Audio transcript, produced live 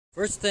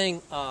First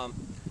thing I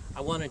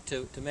wanted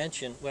to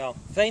mention, well,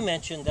 Faye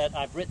mentioned that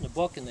I've written a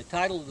book, and the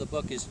title of the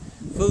book is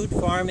Food,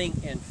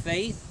 Farming, and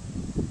Faith.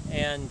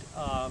 And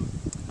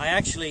I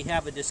actually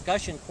have a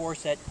discussion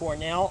course at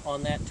Cornell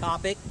on that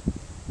topic.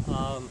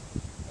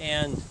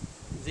 And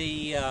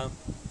the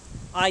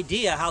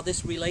idea, how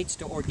this relates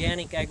to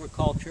organic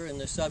agriculture and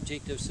the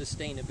subject of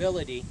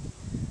sustainability,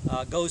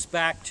 goes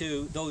back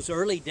to those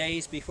early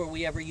days before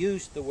we ever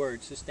used the word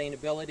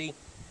sustainability.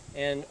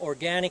 And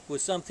organic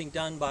was something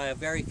done by a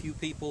very few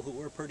people who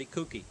were pretty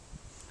kooky.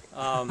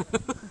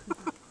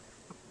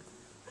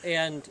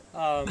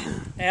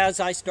 As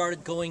I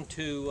started going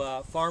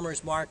to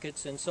farmers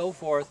markets and so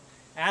forth,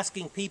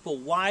 asking people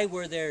why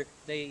were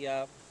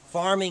they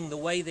farming the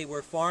way they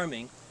were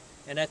farming,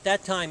 and at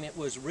that time it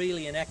was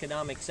really an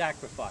economic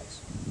sacrifice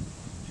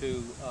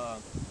to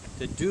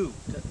do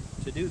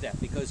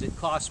that, because it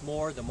cost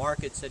more. The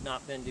markets had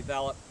not been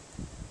developed,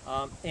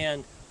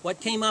 and what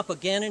came up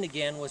again and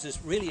again was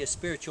really a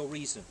spiritual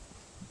reason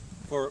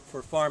for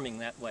farming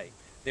that way.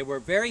 They were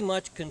very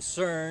much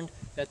concerned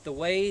that the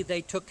way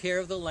they took care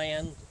of the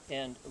land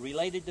and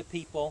related to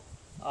people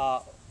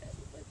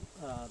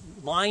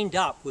lined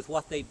up with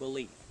what they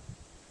believed.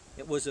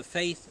 It was a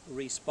faith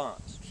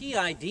response. The key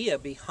idea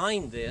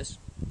behind this,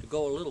 to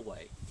go a little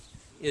way,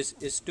 is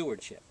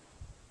stewardship.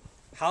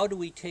 How do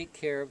we take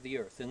care of the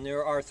earth? And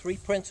there are three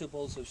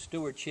principles of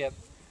stewardship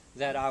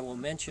that I will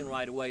mention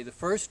right away. The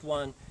first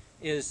one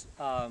is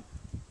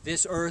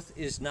this earth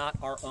is not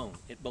our own.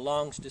 It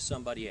belongs to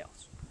somebody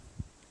else.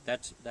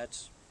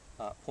 That's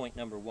point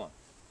number one.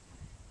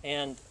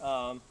 And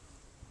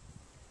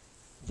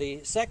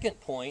the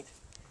second point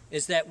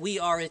is that we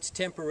are its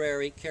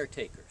temporary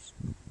caretakers.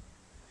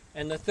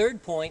 And the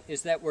third point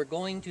is that we're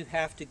going to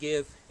have to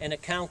give an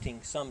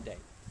accounting someday.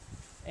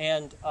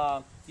 And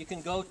you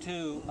can go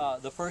to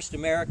the first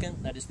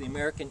American, that is the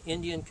American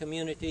Indian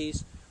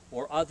communities,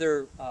 or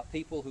other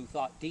people who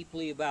thought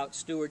deeply about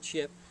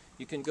stewardship.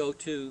 You can go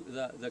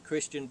to the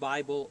Christian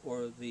Bible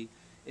or the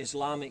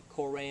Islamic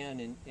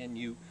Koran, and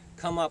you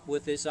come up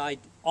with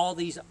all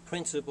these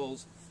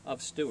principles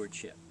of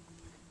stewardship.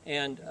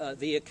 And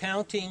the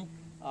accounting,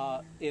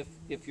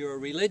 if you're a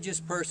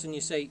religious person,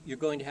 you say you're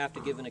going to have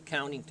to give an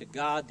accounting to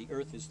God. The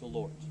earth is the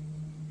Lord's.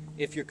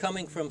 If you're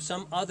coming from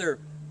some other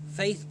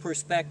faith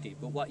perspective,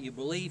 but what you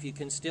believe, you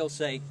can still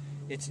say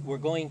we're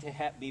going to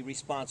be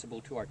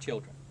responsible to our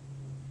children.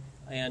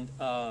 And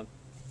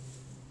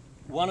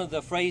one of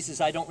the phrases,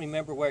 I don't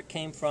remember where it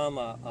came from,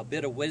 a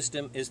bit of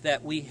wisdom, is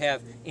that we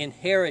have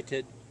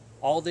inherited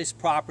all this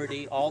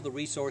property, all the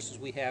resources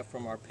we have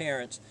from our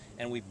parents,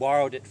 and we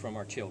borrowed it from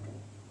our children.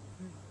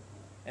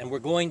 And we're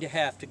going to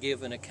have to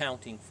give an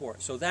accounting for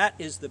it. So that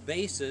is the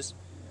basis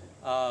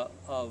of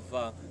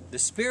the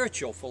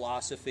spiritual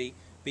philosophy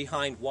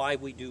behind why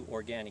we do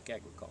organic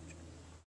agriculture.